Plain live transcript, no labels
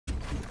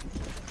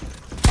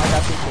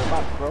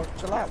mad, bro.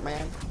 Chill out,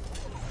 man.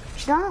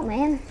 Chill out,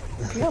 man.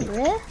 Yo,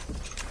 bro.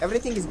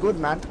 Everything is good,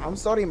 man. I'm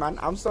sorry, man.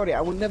 I'm sorry. I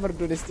will never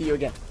do this to you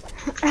again.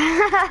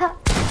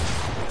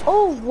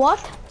 Oh, what?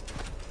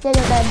 Yeah,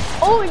 you're dead.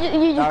 Oh,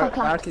 you just got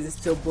clapped. Dark is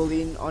still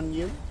bullying on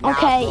you.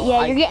 Okay, bro,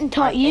 yeah, you're getting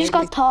touched. You just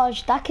got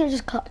touched. That kid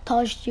just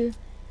touched you.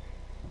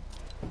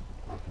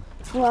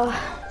 Well.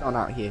 Down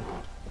out here.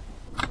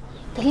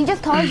 He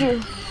just touched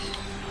you.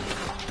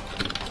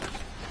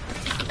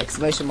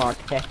 Exclamation mark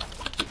epic.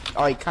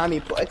 Oh, you can't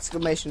even put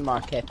exclamation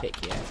mark epic,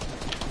 yeah.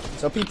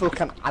 So people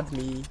can add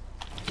me.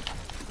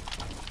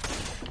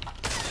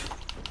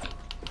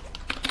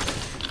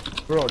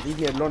 Bro, leave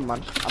me alone,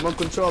 man. I'm on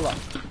controller.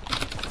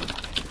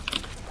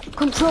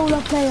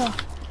 Controller player.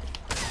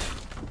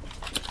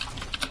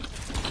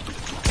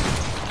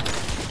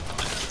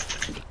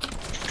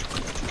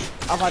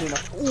 I've had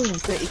enough. Ooh,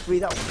 33.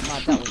 That was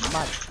mad. That was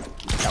mad.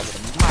 That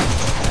was mad.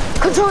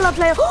 Controller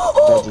player.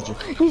 Oh,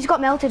 he just got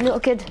melted, little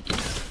kid.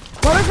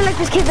 What if like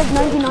this kid's like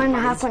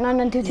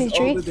 99.5.99223? He's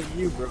older than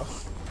you, bro.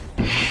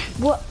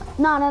 What?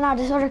 No,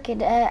 this other kid.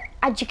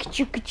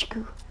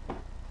 Ajikachukachiku.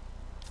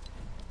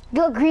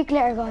 Little Greek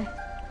letter guy.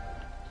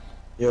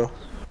 Yo.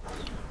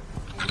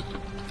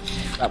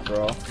 That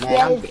bro. Man,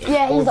 Yeah, I'm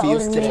he's older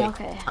than today. me,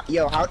 okay.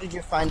 Yo, how did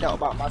you find out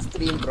about my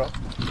stream, bro?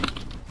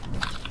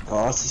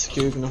 Ja, het is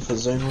genoeg voor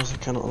zijn was, ik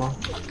kan het lang.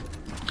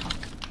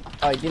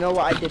 Oh, you know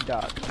what I did,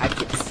 dog? I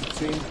could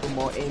stream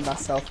promoting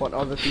myself on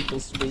other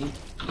people's stream.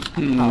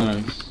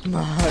 Nice.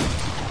 Man.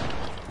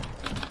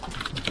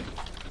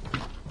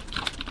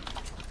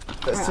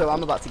 But still,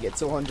 I'm about to get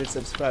 200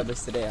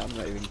 subscribers today. I'm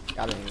not even.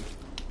 I don't even.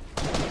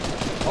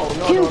 Oh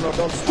no, no,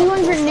 don't stop.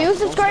 200 new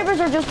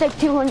subscribers or just like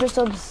 200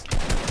 subs?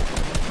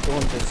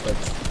 200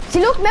 subs. See,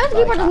 look,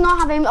 Mousekeeper does not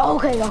have aim. Oh,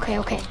 okay.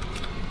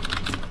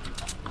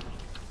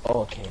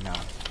 Okay, now.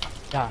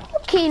 Yeah.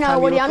 Okay, now,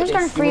 Woody, I'm just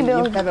gonna free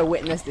build. You've never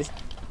witnessed this.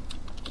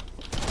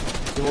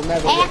 You will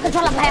never. Hey,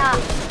 controller player.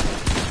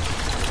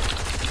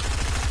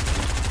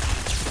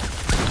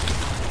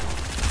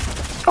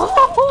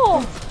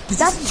 Oh,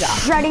 that's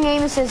shredding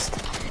aim assist.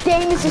 The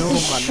aim assist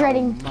is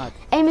shredding.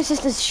 Aim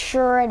assist is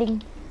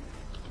shredding.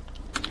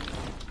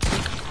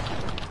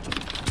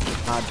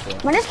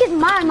 Man, this kid's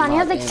mad, man. He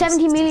has like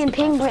 70 million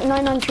ping, but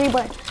 993,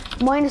 but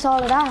minus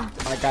all of that.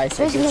 My guy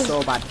said you're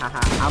so bad,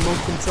 haha. I'm on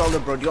controller,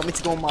 bro. Do you want me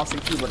to go on mouse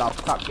and keyboard? I'll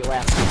clap your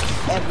ass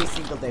every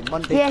single day.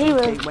 Monday,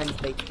 Tuesday,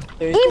 Wednesday,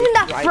 Thursday, even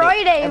that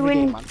Friday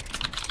when...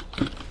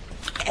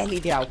 Any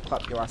day I'll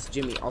clap your ass,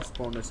 Jimmy, I'll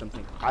spawn or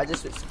something. I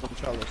just switched to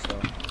controller, so...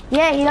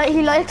 Yeah,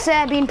 he likes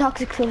being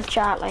toxic to his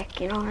chat, like,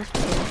 you know, that's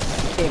what he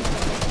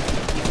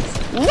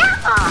Kane.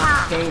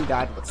 Yeah! Kane,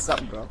 Dad, what's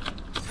up, bro?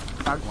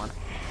 Wagwan.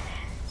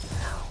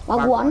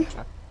 Wagwan?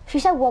 She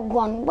said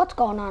Wagwan. What's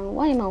going on?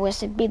 Why am I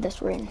wasted be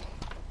this ring?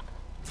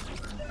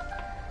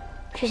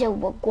 She said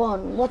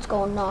Wagwan. What's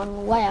going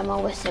on? Why am I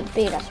wasted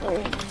be this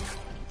ring?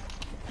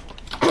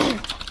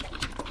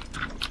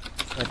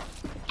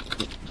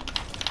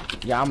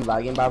 Yeah, I'm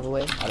lagging, by the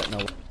way. I don't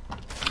know.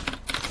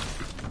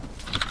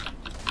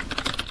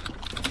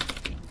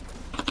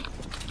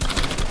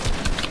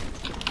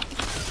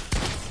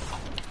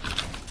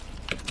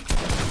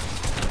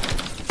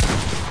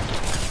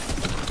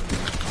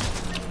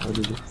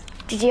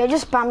 GG, I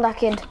just spammed that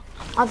kid.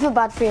 I feel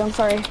bad for you, I'm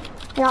sorry.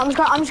 You know, I'm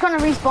just gonna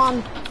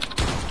respawn.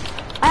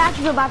 I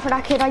actually feel bad for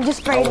that kid. I just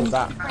sprayed him.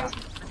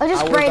 I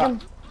just sprayed him.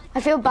 I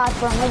feel bad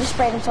for him. I just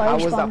sprayed him, sorry. How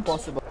was that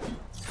possible?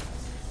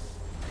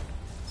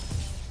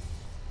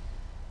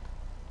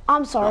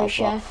 I'm sorry,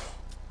 Chef.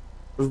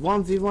 It was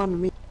 1v1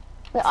 me.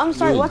 Wait, I'm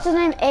sorry, what's his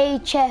name?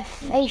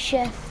 Chef.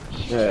 Chef.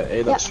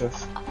 Yeah, that's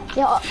Chef.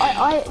 Yeah,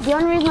 the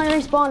only reason I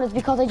respawned is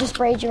because I just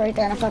sprayed you right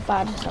there and I felt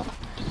bad, so.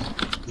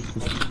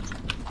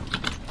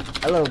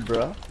 Hello,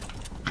 bro.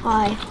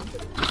 Hi.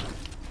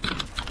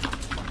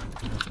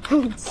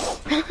 Woo!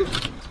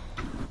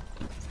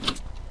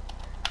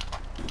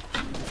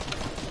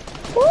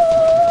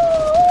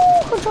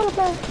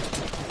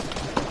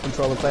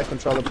 Controller player.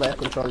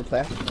 Controller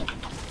player.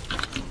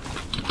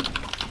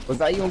 Was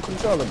that you on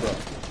controller, bro?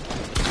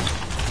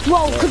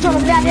 Whoa, controller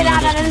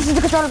player. This is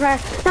the controller player.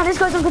 No, this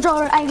guy's on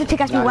controller. I need to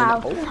take me.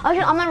 Wow.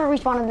 I'll never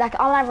respawn to that.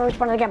 I'll never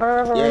respawn again.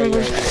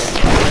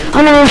 Yeah.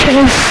 I'll never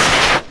respawn.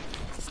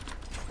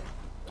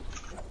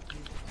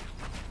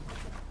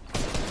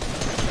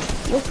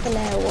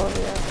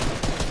 Warrior.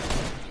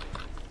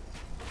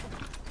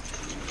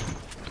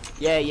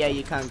 Yeah,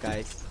 you can,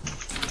 guys.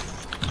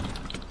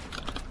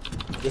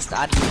 Just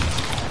add me.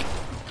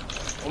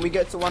 When we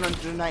get to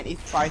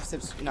 195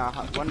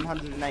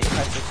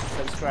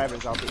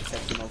 subscribers, I'll be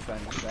accepting no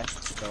friend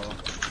requests. So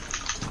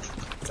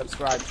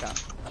subscribe,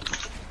 chat.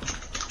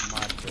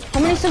 How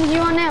many subs are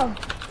you on now?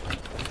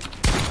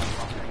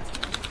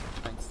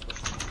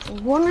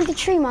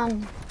 193,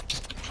 man.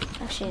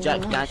 Actually,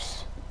 nice.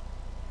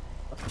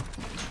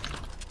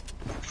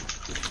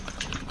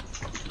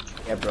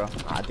 Yeah, bro.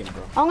 I think,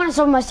 bro. I'm gonna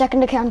sub my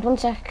second account. 1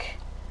 sec.